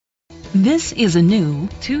This is a new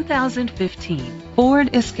 2015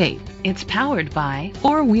 Ford Escape. It's powered by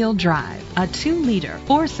four-wheel drive, a 2-liter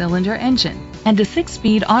four-cylinder engine, and a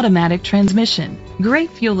 6-speed automatic transmission.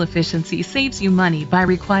 Great fuel efficiency saves you money by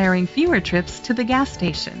requiring fewer trips to the gas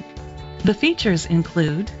station. The features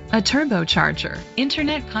include a turbocharger,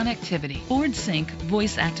 internet connectivity, Ford Sync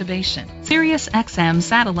voice activation, Sirius XM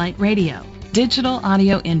satellite radio, digital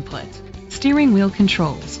audio input, steering wheel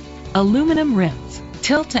controls, aluminum rims,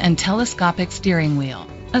 tilt and telescopic steering wheel,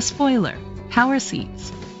 a spoiler, power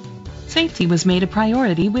seats. Safety was made a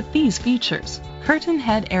priority with these features: curtain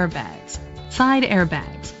head airbags, side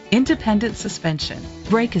airbags, independent suspension,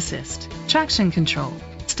 brake assist, traction control,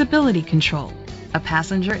 stability control, a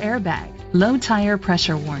passenger airbag, low tire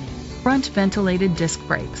pressure warning, front ventilated disc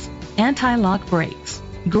brakes, anti-lock brakes.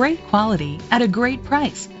 Great quality at a great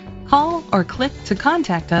price. Call or click to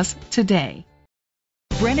contact us today.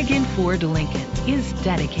 Brenengen Ford Lincoln is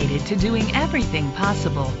dedicated to doing everything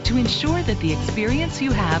possible to ensure that the experience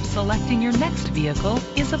you have selecting your next vehicle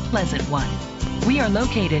is a pleasant one. We are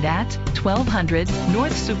located at 1200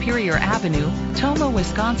 North Superior Avenue, Tomah,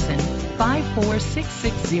 Wisconsin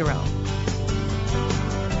 54660.